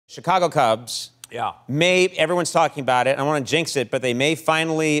Chicago Cubs. Yeah. Everyone's talking about it. I don't want to jinx it, but they may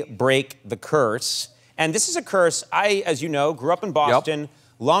finally break the curse. And this is a curse. I, as you know, grew up in Boston,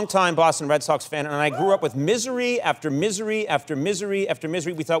 longtime Boston Red Sox fan, and I grew up with misery after misery after misery after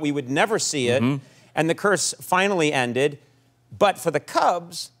misery. We thought we would never see it, and the curse finally ended. But for the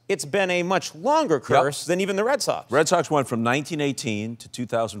Cubs, it's been a much longer curse than even the Red Sox. Red Sox went from 1918 to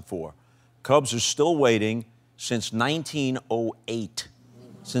 2004. Cubs are still waiting since 1908.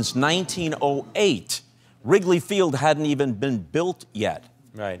 Since 1908, Wrigley Field hadn't even been built yet.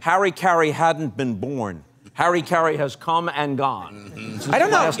 Right. Harry Caray hadn't been born. Harry Caray has come and gone. I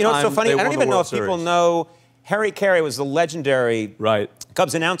don't know. You know what's so funny? I don't even know if people know Harry Caray was the legendary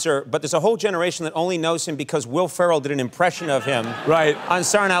Cubs announcer, but there's a whole generation that only knows him because Will Ferrell did an impression of him on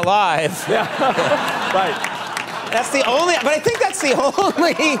Saturday Night Live. That's the only. But I think that's the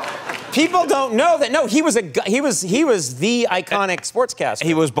only. People don't know that. No, he was the iconic sportscaster.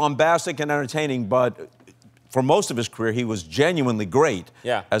 He was bombastic and entertaining, but for most of his career, he was genuinely great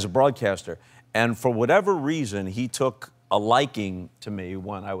as a broadcaster. And for whatever reason, he took a liking to me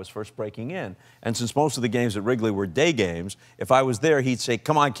when I was first breaking in. And since most of the games at Wrigley were day games, if I was there, he'd say,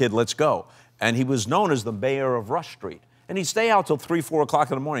 "Come on, kid, let's go." And he was known as the mayor of Rush Street. And he'd stay out till 3, 4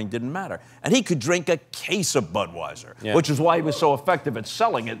 o'clock in the morning, didn't matter. And he could drink a case of Budweiser, which is why he was so effective at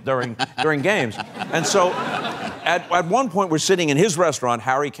selling it during games. And so at one point, we're sitting in his restaurant,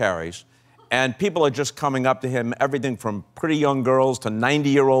 Harry Caray's, and people are just coming up to him, everything from pretty young girls to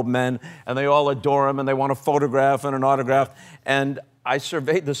 90-year-old men, and they all adore him, and they want a photograph and an autograph. And I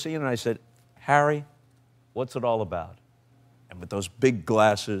surveyed the scene, and I said, "Harry, what's it all about?" And with those big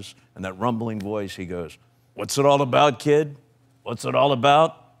glasses and that rumbling voice, he goes, "What's it all about, kid? What's it all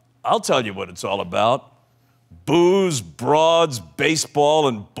about? I'll tell you what it's all about. Booze, broads, baseball,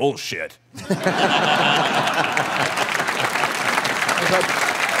 and bullshit."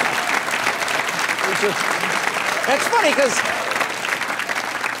 That's funny because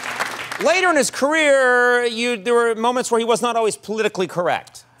later in his career, there were moments where he was not always politically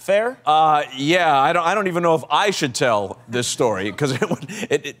correct. Fair? Yeah, I don't even know if I should tell this story because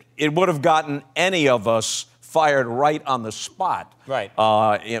it would have gotten any of us fired right on the spot. Right.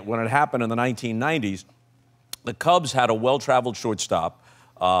 When it happened in the 1990s, the Cubs had a well-traveled shortstop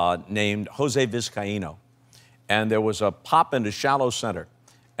named Jose Vizcaino, and there was a pop into shallow center.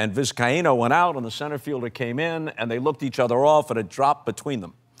 And Vizcaino went out, and the center fielder came in, and they looked each other off, and it dropped between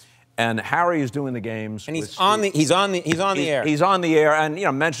them. And Harry is doing the games. And he's on the air. He's on the air,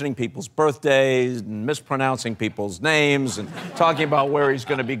 and mentioning people's birthdays, and mispronouncing people's names, and talking about where he's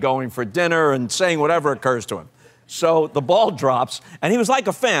going to be going for dinner, and saying whatever occurs to him. So the ball drops, and he was like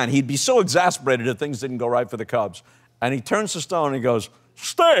a fan. He'd be so exasperated if things didn't go right for the Cubs. And he turns to Stone and he goes,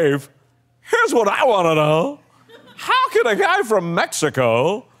 "Steve, here's what I want to know. How can a guy from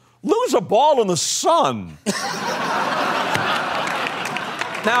Mexico lose a ball in the sun?"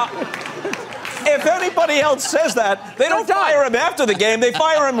 Now, if anybody else says that, they don't fire him after the game. They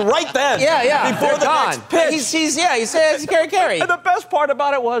fire him right then. Before the next pitch. He says Caray. And the best part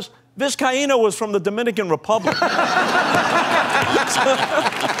about it was Vizcaino was from the Dominican Republic.